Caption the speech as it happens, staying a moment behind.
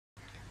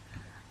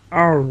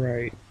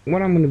Alright,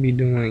 what I'm going to be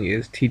doing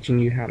is teaching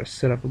you how to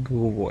set up a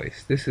Google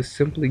Voice. This is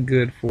simply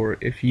good for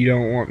if you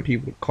don't want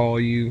people to call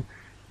you,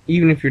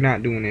 even if you're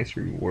not doing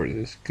instant rewards.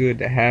 It's good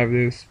to have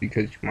this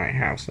because you might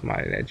have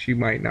somebody that you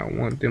might not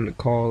want them to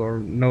call or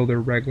know their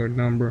regular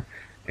number,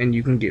 and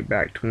you can get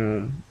back to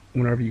them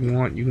whenever you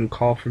want. You can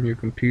call from your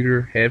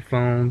computer,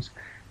 headphones,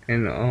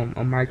 and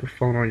a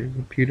microphone on your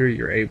computer.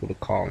 You're able to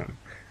call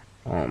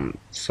them.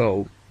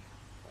 So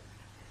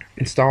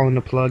installing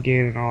the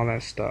plugin and all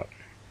that stuff.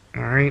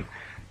 Alright,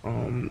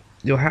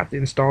 you'll have to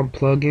install the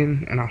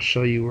plugin, and I'll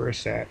show you where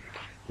it's at.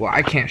 Well,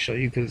 I can't show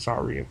you because it's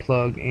already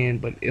plugged in,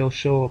 but it'll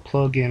show a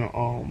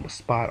plugin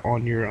spot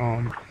on your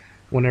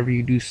whenever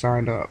you do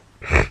sign up.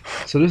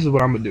 So this is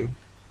what I'm gonna do.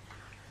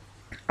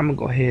 I'm gonna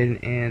go ahead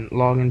and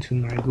log into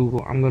my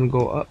Google. I'm gonna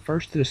go up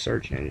first to the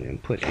search engine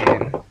and put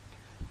in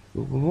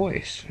Google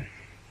Voice.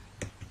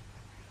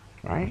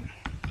 Right?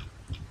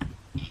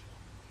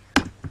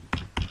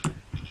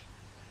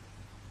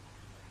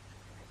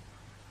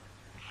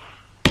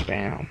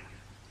 Bam.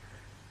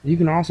 You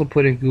can also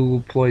put in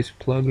Google Voice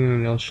plugin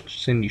and it'll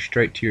send you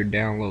straight to your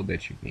download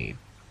that you need.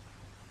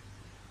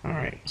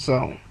 Alright,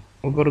 so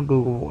we'll go to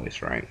Google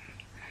Voice, right?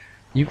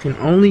 You can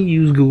only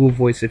use Google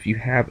Voice if you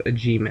have a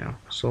Gmail.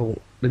 So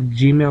the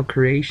Gmail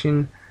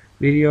creation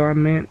video I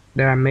made,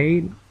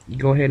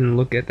 go ahead and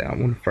look at that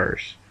one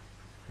first.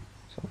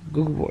 So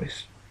Google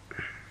Voice.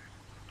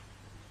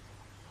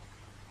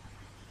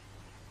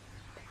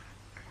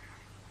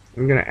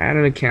 I'm gonna add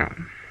an account.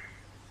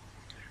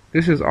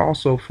 This is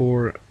also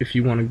for if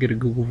you want to get a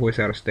Google Voice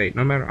out of state.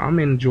 No matter, I'm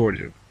in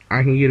Georgia,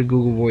 I can get a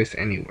Google Voice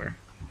anywhere.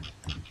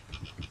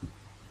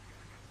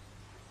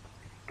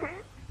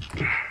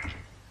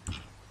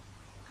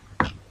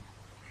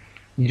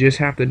 You just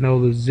have to know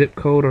the zip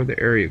code or the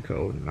area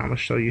code, and I'm gonna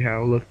show you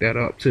how to look that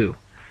up too.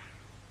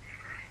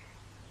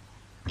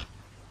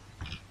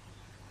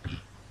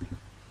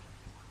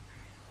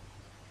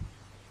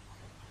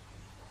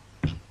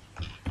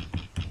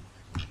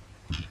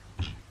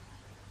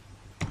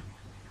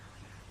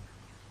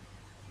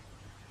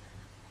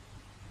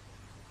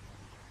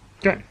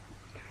 Okay,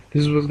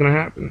 this is what's gonna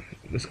happen.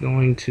 It's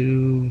going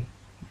to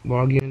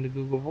log you into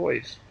Google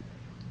Voice.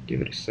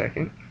 Give it a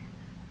second.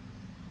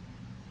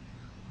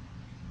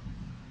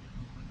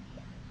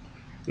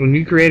 When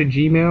you create a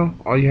Gmail,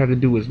 all you have to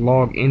do is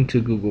log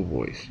into Google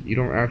Voice. You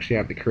don't actually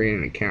have to create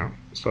an account.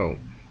 So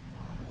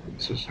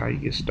this is how you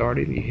get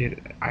started. You hit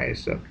I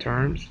accept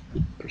terms,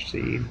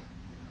 proceed.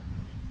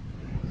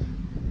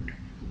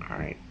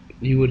 Alright,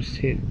 you would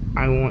hit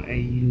I want a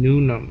new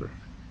number.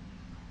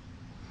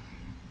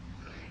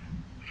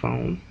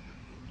 Phone.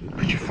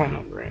 Put your phone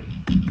number in.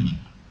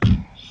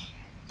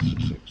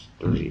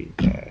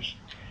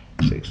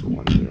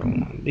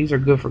 663-6101. These are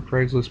good for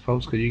Craigslist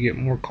posts because you get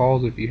more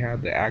calls if you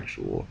have the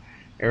actual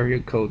area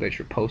code that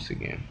you're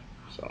posting in.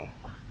 So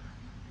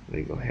let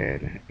me go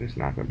ahead. It's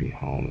not gonna be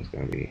home. It's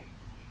gonna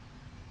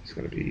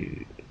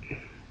be.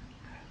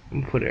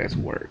 I'm gonna put it as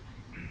work.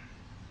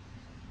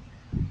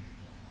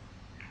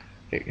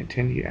 Okay,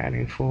 continue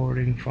adding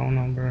forwarding phone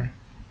number.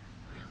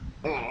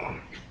 Oh,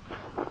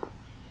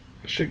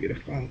 I should get a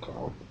phone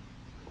call.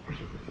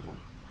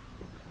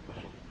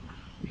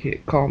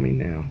 Hit call me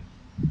now.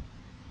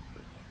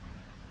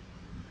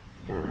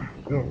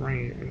 It'll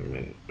ring in a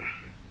minute.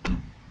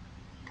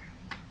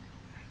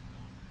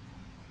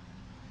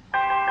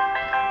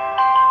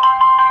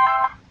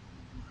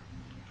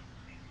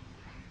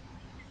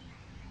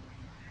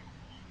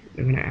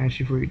 They're gonna ask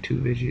you for your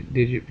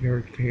two-digit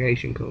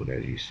verification code,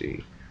 as you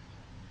see.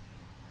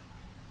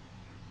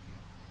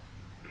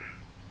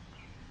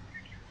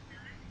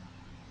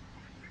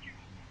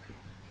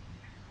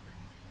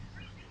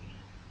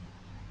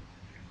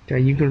 Okay,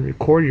 you can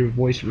record your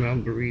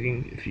voicemail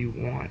reading if you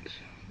want,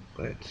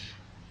 but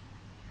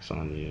it's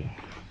on you.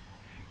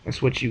 That's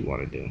what you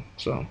want to do.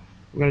 So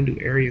we're gonna do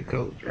area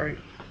codes, right?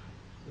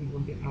 I'm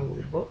gonna get my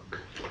little book.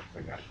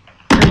 I got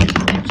area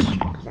codes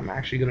because I'm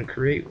actually gonna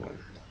create one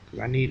because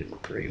I need to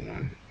create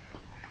one.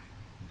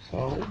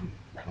 So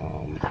what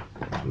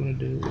I'm gonna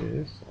do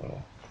is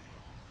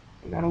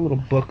I got a little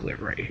booklet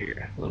right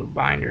here, a little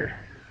binder.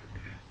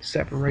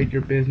 Separate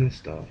your business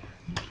stuff,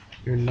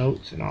 your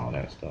notes and all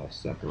that stuff.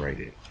 Separate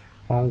it.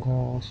 Phone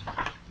calls,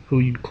 who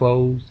you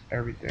closed,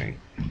 everything.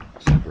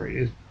 Separate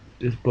it.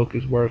 This book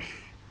is worth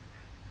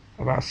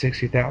about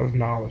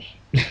 $60,000.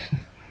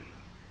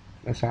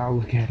 That's how I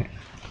look at it.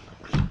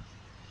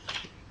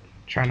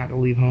 Try not to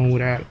leave home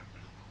without it.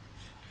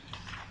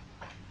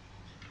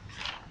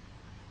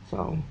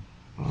 So,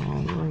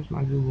 where's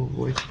my Google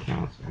Voice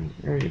accounts and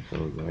area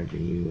code that I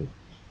can use?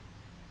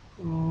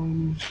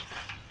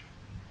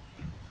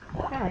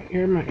 Alright,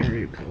 here are my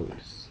area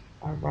codes.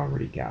 I've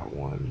already got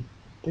one.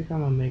 I think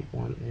I'm gonna make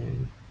one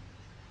in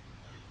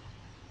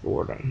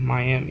Florida,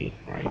 Miami,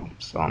 right?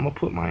 So I'm gonna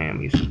put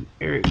Miami's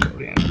area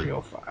code in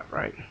 305,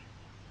 right?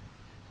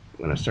 I'm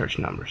gonna search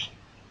numbers.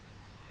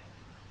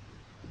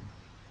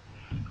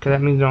 Because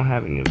that means I don't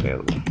have any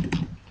available.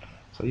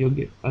 So you'll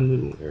get a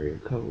new area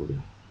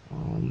code.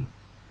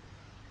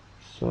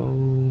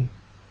 So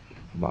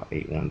about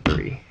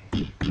 813.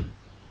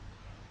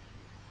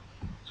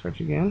 Search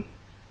again.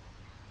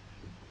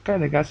 Okay,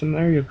 they got some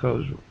area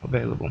codes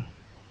available.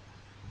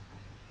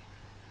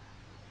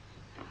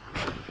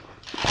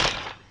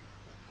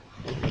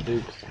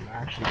 I'm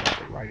actually got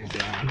to write it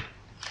down.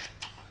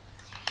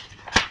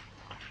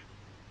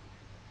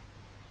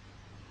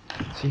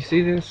 So you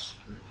see this?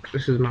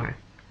 This is my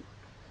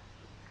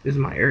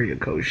area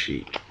code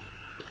sheet.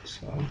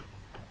 So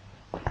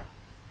I'm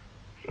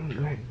gonna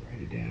go ahead and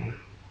write it down.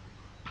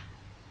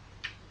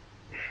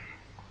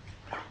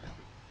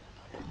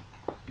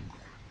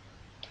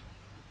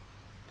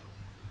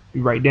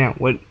 You write down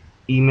what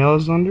email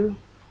is under.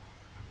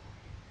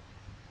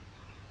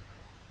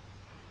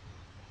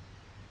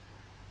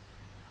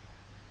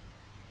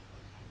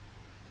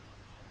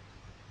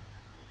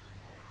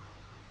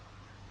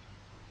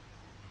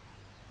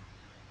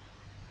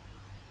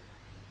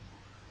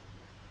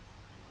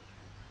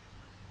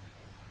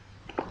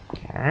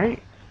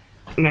 Alright.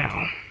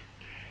 Now,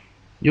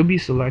 you'll be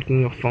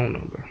selecting your phone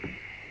number.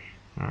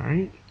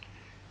 Alright.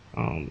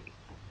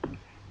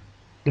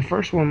 The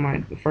first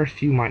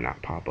few might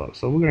not pop up.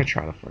 So we're gonna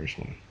try the first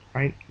one.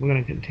 Right? We're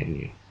gonna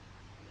continue.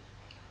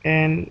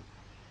 And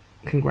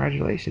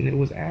congratulations, it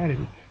was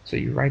added. So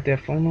you write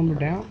that phone number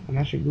down, and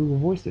that's your Google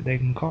Voice that they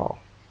can call.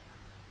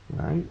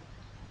 Right?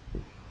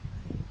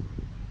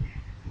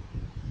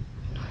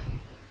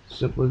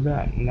 Simple as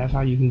that. And that's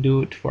how you can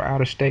do it for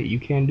out of state. You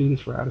can do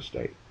this for out of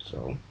state.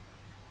 So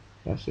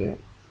that's it.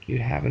 You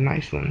have a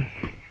nice one.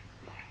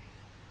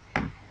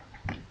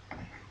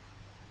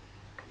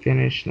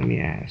 Finish. Let me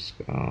ask.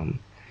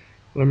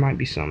 There might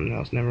be something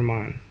else. Never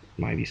mind.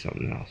 Might be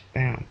something else.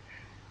 Bam.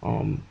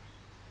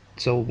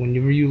 So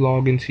whenever you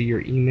log into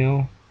your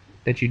email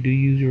that you do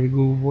use your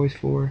Google Voice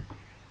for,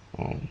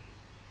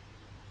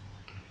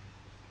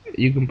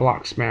 you can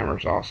block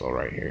spammers also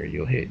right here.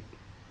 You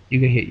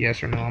can hit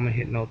yes or no. I'm gonna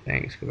hit no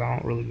thanks because I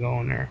don't really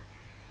go in there.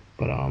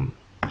 But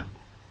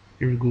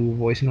your Google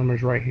Voice number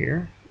is right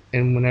here.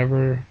 And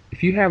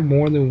if you have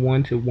more than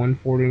 1 to 1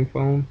 forwarding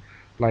phone,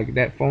 like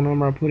that phone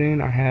number I put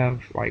in, I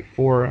have like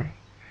 4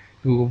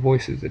 Google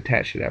Voices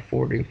attached to that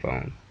forwarding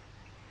phone.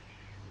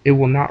 It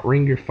will not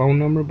ring your phone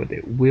number, but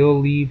it will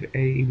leave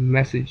a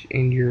message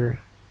in your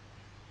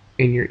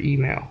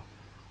email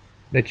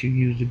that you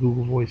use the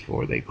Google Voice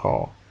for. They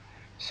call.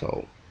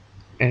 So,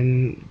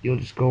 and you'll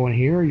just go in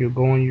here, you'll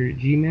go in your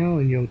Gmail,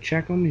 and you'll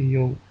check them, and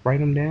you'll write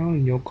them down,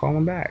 and you'll call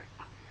them back.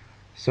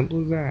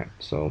 Simple as that.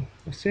 So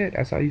that's it.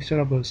 That's how you set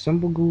up a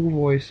simple Google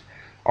Voice.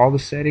 All the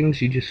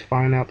settings, you just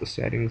find out the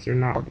settings. They're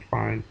not hard to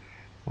find.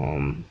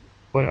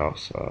 What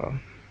else?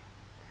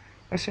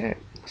 That's it.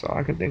 That's all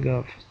I can think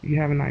of.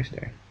 You have a nice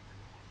day.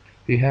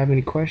 If you have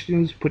any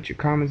questions, put your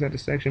comments at the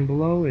section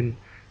below and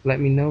let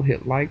me know.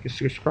 Hit like and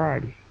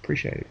subscribe.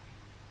 Appreciate it.